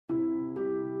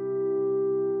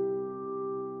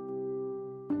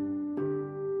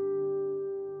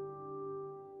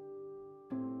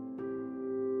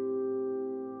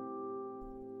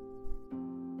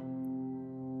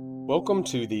Welcome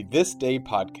to the This Day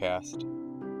podcast,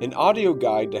 an audio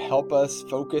guide to help us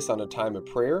focus on a time of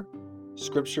prayer,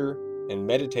 scripture, and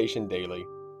meditation daily.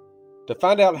 To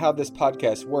find out how this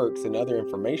podcast works and other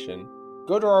information,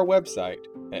 go to our website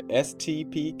at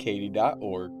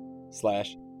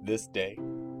stpkaty.org/thisday.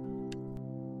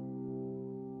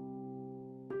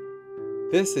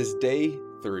 This is day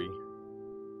 3,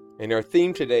 and our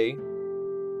theme today,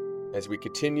 as we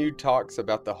continue talks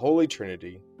about the Holy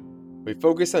Trinity, we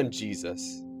focus on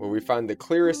Jesus, where we find the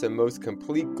clearest and most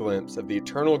complete glimpse of the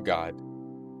eternal God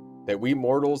that we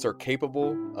mortals are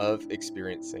capable of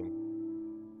experiencing.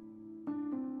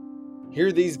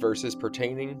 Hear these verses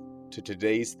pertaining to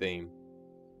today's theme.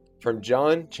 From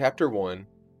John chapter 1,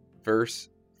 verse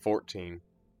 14.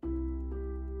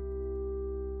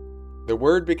 The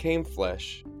Word became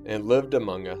flesh and lived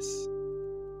among us,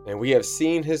 and we have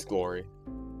seen His glory,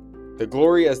 the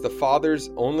glory as the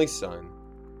Father's only Son,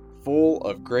 full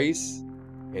of grace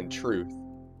and truth.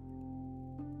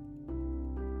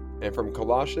 And from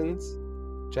Colossians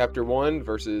chapter 1,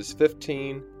 verses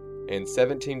 15 and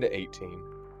 17 to 18.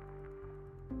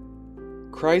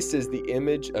 Christ is the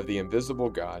image of the invisible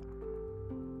God.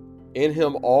 In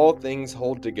Him all things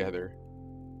hold together.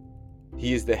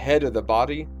 He is the head of the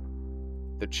body,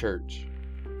 the church.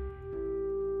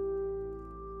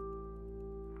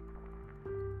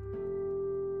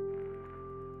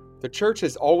 The church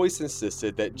has always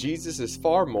insisted that Jesus is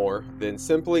far more than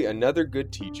simply another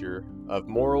good teacher of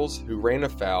morals who ran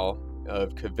afoul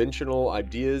of conventional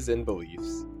ideas and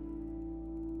beliefs.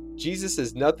 Jesus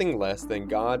is nothing less than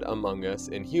God among us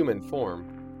in human form.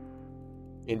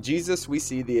 In Jesus, we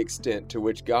see the extent to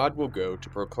which God will go to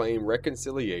proclaim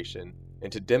reconciliation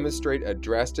and to demonstrate a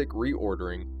drastic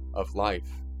reordering of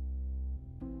life.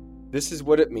 This is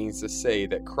what it means to say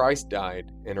that Christ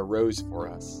died and arose for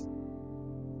us.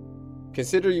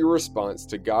 Consider your response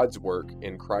to God's work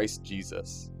in Christ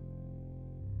Jesus.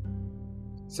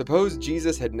 Suppose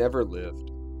Jesus had never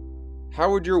lived. How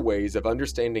would your ways of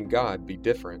understanding God be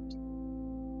different?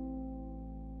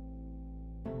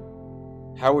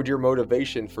 How would your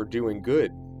motivation for doing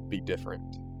good be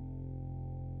different?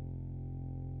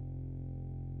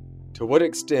 To what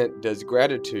extent does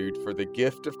gratitude for the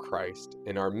gift of Christ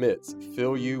in our midst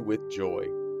fill you with joy?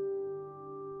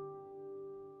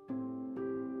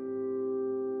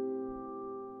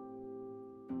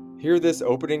 Hear this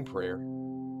opening prayer.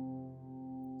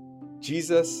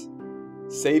 Jesus,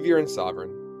 Savior and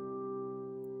Sovereign,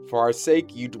 for our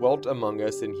sake you dwelt among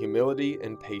us in humility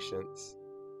and patience,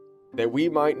 that we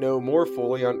might know more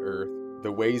fully on earth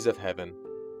the ways of heaven.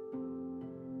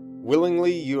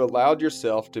 Willingly you allowed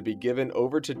yourself to be given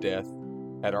over to death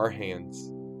at our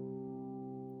hands.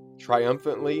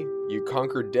 Triumphantly you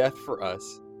conquered death for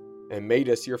us and made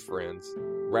us your friends,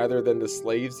 rather than the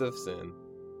slaves of sin.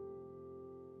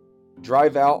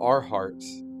 Drive out our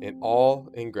hearts in all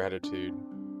ingratitude,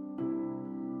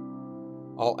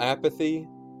 all apathy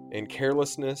and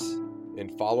carelessness in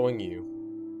following you.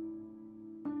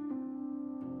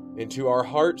 Into our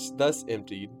hearts thus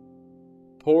emptied,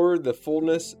 pour the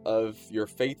fullness of your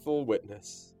faithful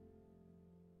witness,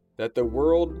 that the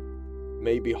world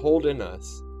may behold in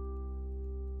us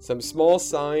some small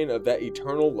sign of that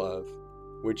eternal love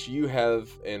which you have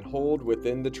and hold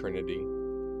within the Trinity,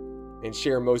 and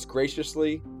share most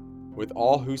graciously with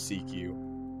all who seek you.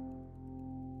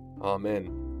 Amen.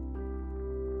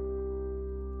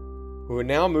 We will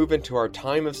now move into our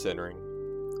time of centering,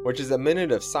 which is a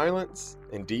minute of silence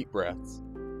and deep breaths.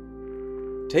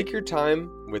 Take your time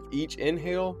with each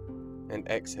inhale and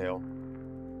exhale.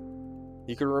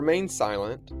 You can remain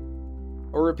silent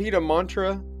or repeat a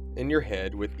mantra in your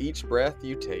head with each breath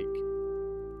you take.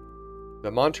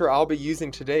 The mantra I'll be using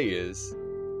today is,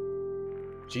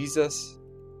 Jesus,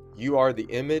 you are the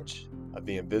image of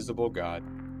the invisible God.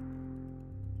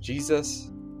 Jesus,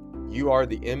 you are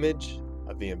the image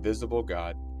of the invisible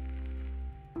God.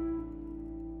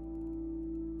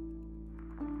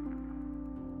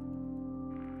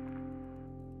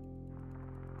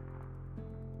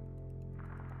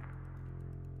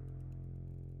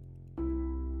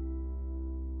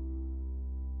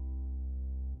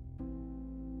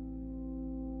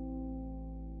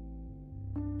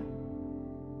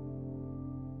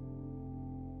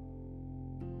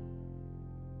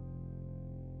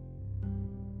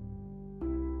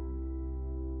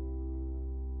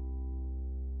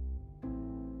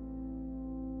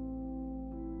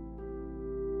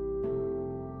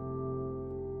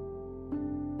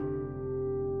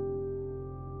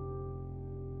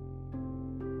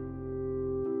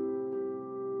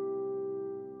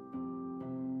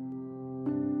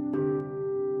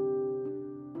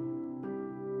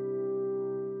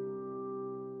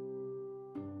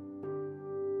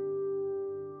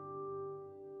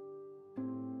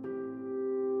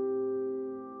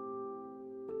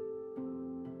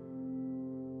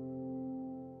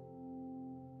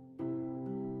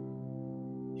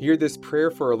 Hear this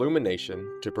prayer for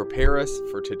illumination to prepare us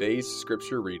for today's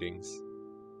scripture readings.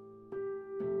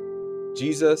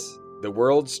 Jesus, the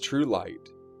world's true light,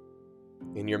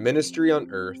 in your ministry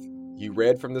on earth, you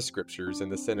read from the scriptures in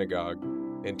the synagogue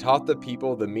and taught the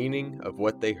people the meaning of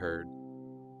what they heard.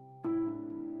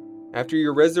 After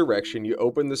your resurrection, you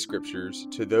opened the scriptures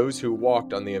to those who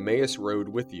walked on the Emmaus road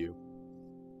with you.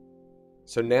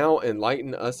 So now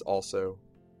enlighten us also,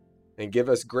 and give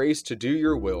us grace to do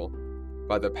your will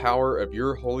by the power of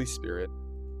your Holy Spirit.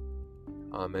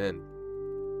 Amen.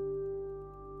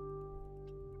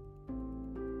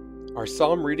 Our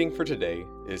psalm reading for today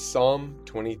is Psalm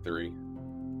 23.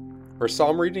 For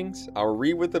psalm readings, I'll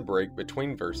read with a break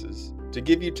between verses to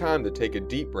give you time to take a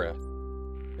deep breath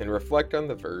and reflect on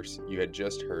the verse you had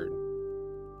just heard.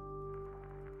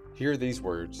 Hear these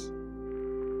words.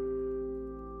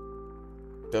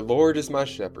 The Lord is my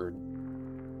shepherd,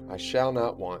 I shall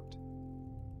not want.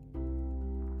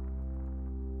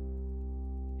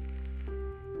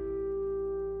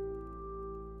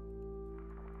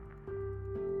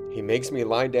 He makes me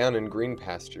lie down in green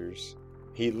pastures.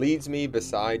 He leads me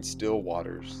beside still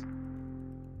waters.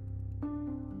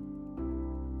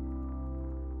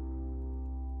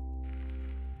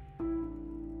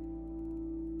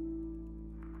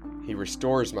 He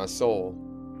restores my soul.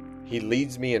 He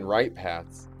leads me in right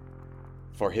paths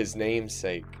for his name's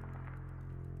sake.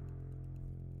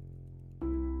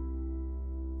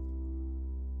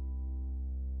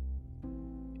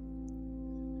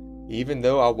 Even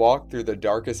though I walk through the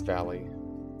darkest valley,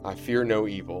 I fear no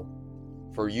evil,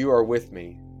 for you are with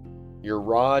me. Your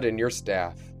rod and your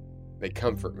staff, they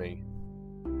comfort me.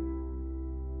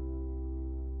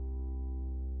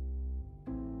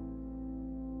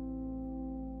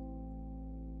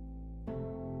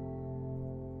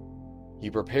 You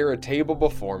prepare a table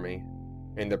before me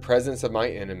in the presence of my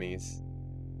enemies.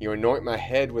 You anoint my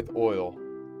head with oil.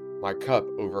 My cup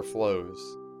overflows.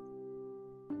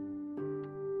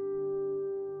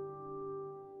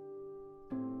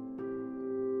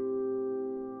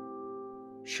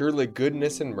 Surely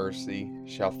goodness and mercy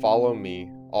shall follow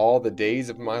me all the days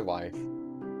of my life,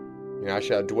 and I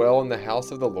shall dwell in the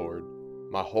house of the Lord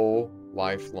my whole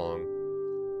life long.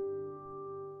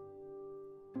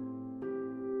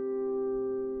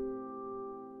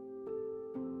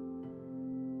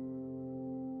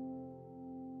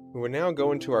 We will now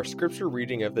go into our scripture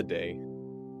reading of the day.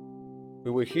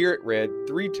 We will hear it read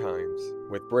 3 times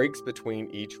with breaks between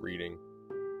each reading.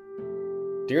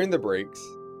 During the breaks,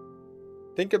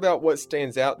 think about what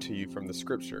stands out to you from the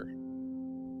scripture.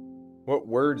 What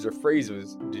words or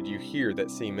phrases did you hear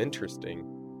that seem interesting?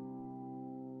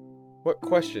 What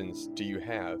questions do you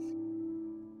have?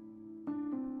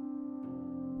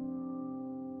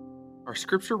 Our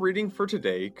scripture reading for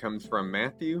today comes from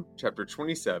Matthew chapter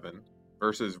 27,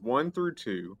 verses 1 through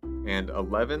 2 and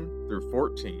 11 through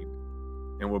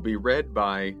 14, and will be read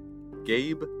by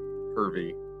Gabe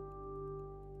Hervey.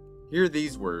 Hear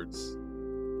these words.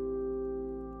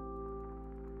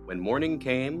 When morning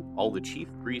came, all the chief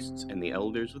priests and the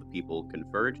elders of the people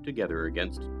conferred together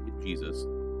against Jesus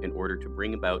in order to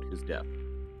bring about his death.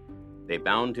 They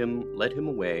bound him, led him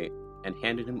away, and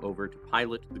handed him over to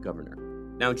Pilate the governor.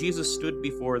 Now Jesus stood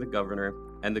before the governor,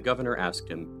 and the governor asked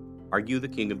him, "Are you the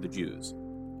king of the Jews?"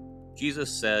 Jesus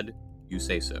said, "You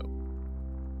say so."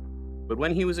 But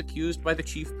when he was accused by the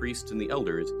chief priests and the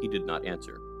elders, he did not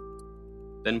answer.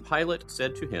 Then Pilate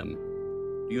said to him,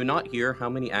 "Do you not hear how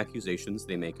many accusations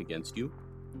they make against you?"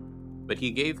 But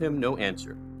he gave him no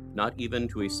answer, not even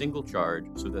to a single charge,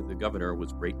 so that the governor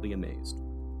was greatly amazed.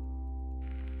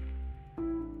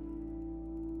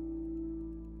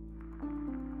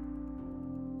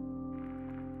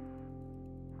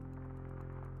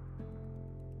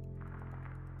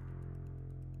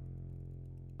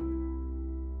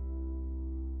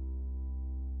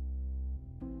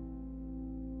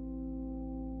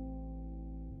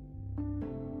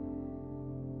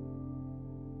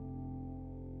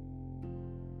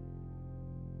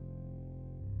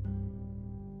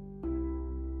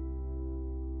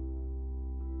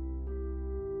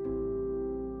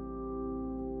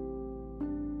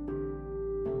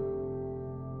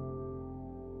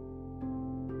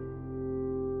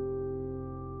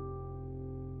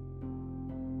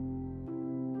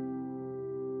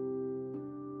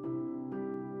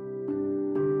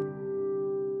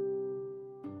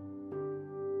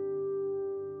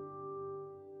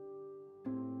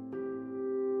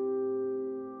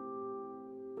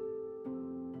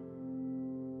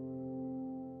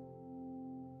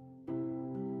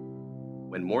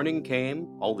 When morning came,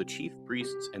 all the chief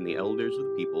priests and the elders of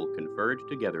the people conferred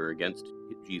together against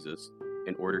Jesus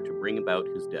in order to bring about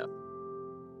his death.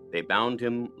 They bound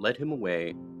him, led him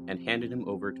away, and handed him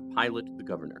over to Pilate the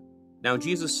governor. Now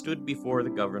Jesus stood before the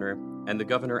governor, and the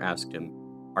governor asked him,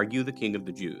 "Are you the king of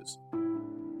the Jews?"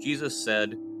 Jesus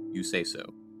said, "You say so."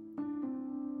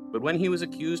 But when he was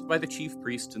accused by the chief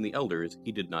priests and the elders,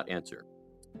 he did not answer.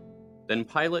 Then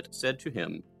Pilate said to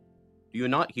him, "Do you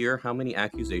not hear how many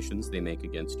accusations they make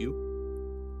against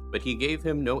you?" But he gave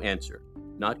him no answer,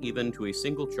 not even to a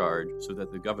single charge, so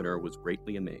that the governor was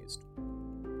greatly amazed.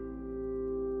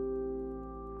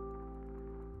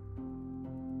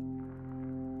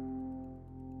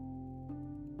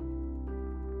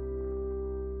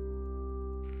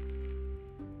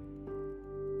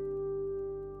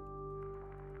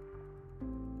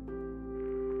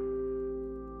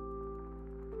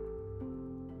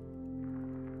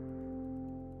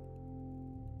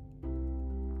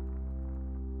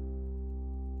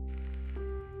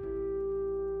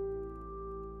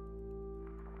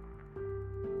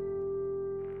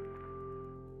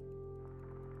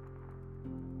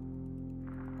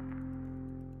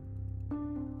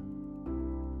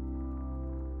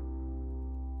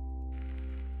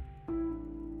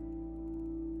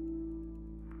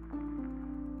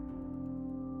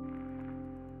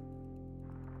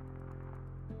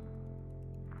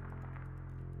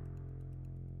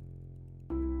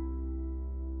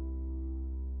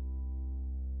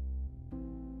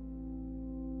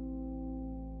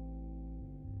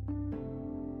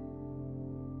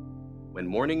 When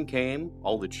morning came,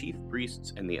 all the chief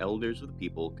priests and the elders of the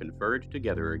people conferred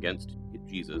together against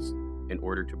Jesus in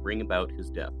order to bring about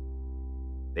his death.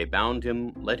 They bound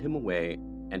him, led him away,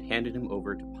 and handed him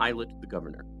over to Pilate the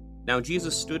governor. Now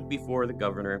Jesus stood before the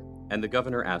governor, and the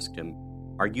governor asked him,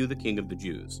 "Are you the king of the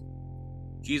Jews?"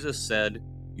 Jesus said,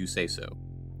 "You say so."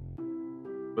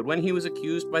 But when he was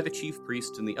accused by the chief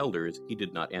priests and the elders, he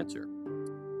did not answer.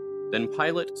 Then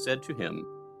Pilate said to him,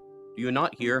 "Do you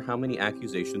not hear how many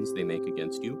accusations they make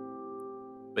against you?"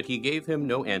 But he gave him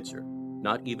no answer,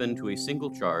 not even to a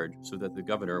single charge, so that the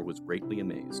governor was greatly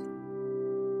amazed.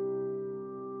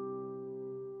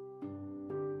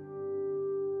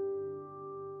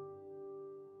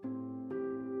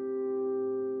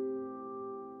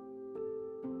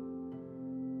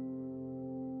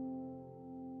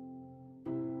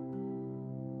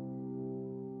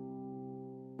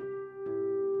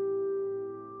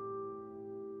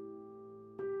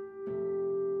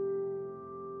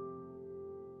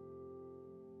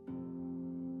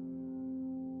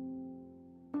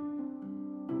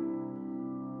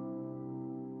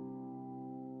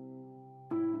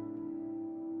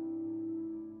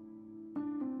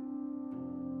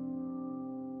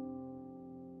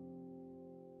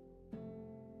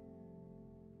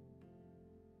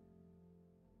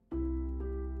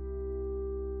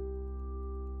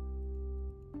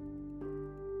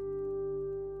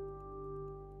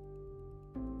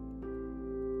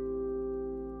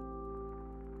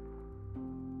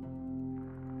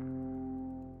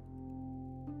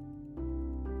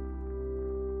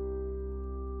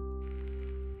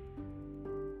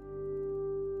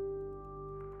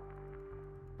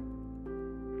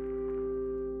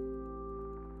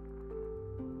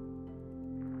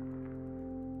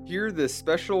 Hear this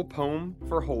special poem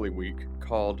for Holy Week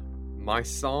called My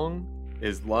Song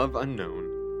is Love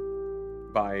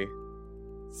Unknown by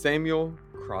Samuel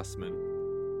Crossman.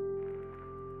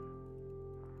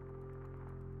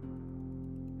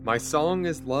 My song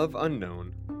is love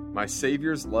unknown, my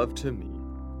Savior's love to me,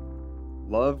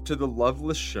 love to the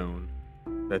loveless shown,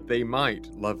 that they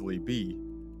might lovely be.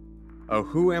 Oh,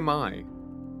 who am I,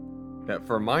 that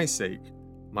for my sake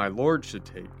my Lord should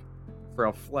take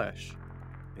frail flesh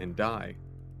and die?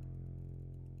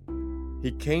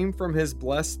 He came from his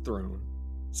blessed throne,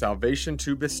 salvation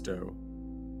to bestow,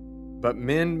 but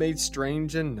men made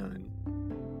strange and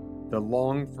none, the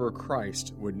long for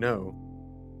Christ would know.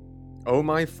 O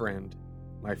my friend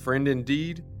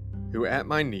indeed, who at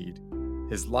my need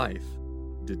his life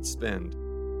did spend.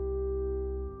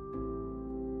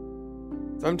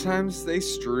 Sometimes they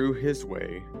strew his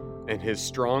way, and his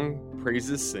strong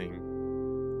praises sing,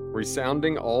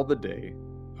 resounding all the day,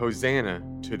 Hosanna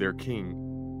to their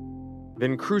King.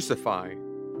 Then crucify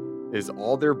is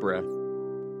all their breath,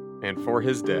 and for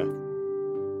his death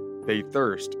they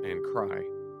thirst and cry.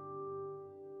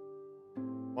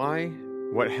 Why,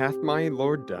 what hath my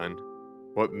Lord done?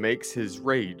 What makes his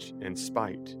rage and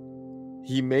spite?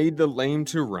 He made the lame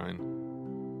to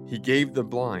run, he gave the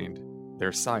blind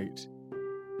their sight.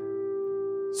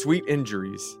 Sweet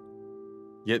injuries,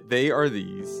 yet they are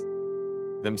these,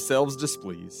 themselves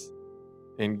displease,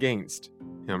 and gainst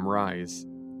him rise.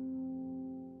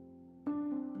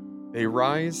 They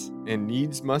rise, and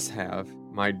needs must have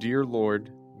my dear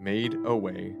Lord made a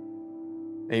way.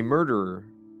 A murderer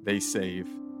they save,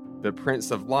 the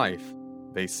Prince of Life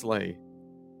they slay.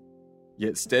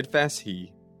 Yet steadfast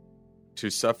he to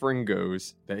suffering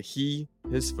goes, that he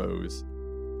his foes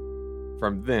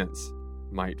from thence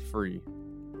might free.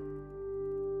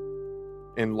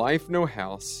 In life no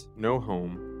house, no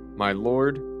home, my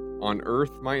Lord on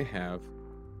earth might have.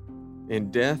 In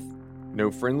death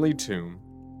no friendly tomb,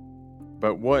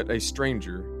 but what a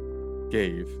stranger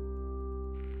gave.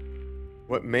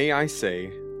 What may I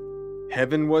say?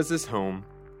 Heaven was his home,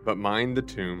 but mine the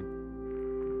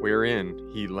tomb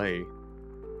wherein he lay.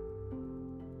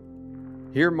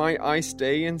 Here might I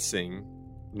stay and sing,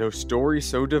 no story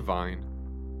so divine.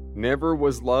 Never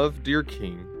was love, dear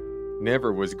King,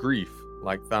 never was grief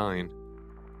like thine.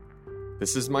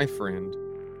 This is my friend,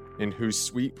 in whose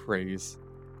sweet praise,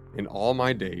 in all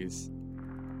my days,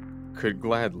 could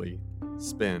gladly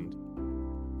spend.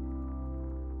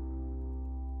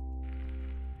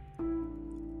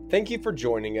 Thank you for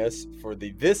joining us for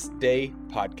the This Day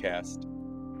podcast.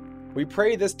 We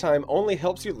pray this time only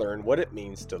helps you learn what it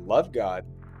means to love God,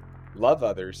 love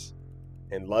others,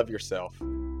 and love yourself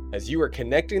as you are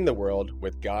connecting the world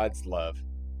with God's love.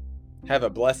 Have a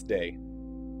blessed day.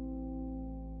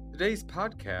 Today's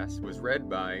podcast was read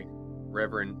by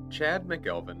Reverend Chad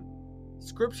McElvin.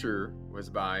 Scripture was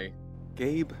by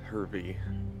Gabe Hervey.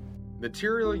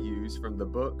 Material used from the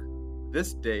book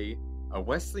This Day, A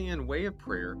Wesleyan Way of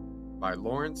Prayer by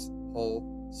Lawrence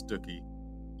Hull Stuckey.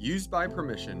 Used by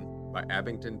permission by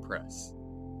Abington Press.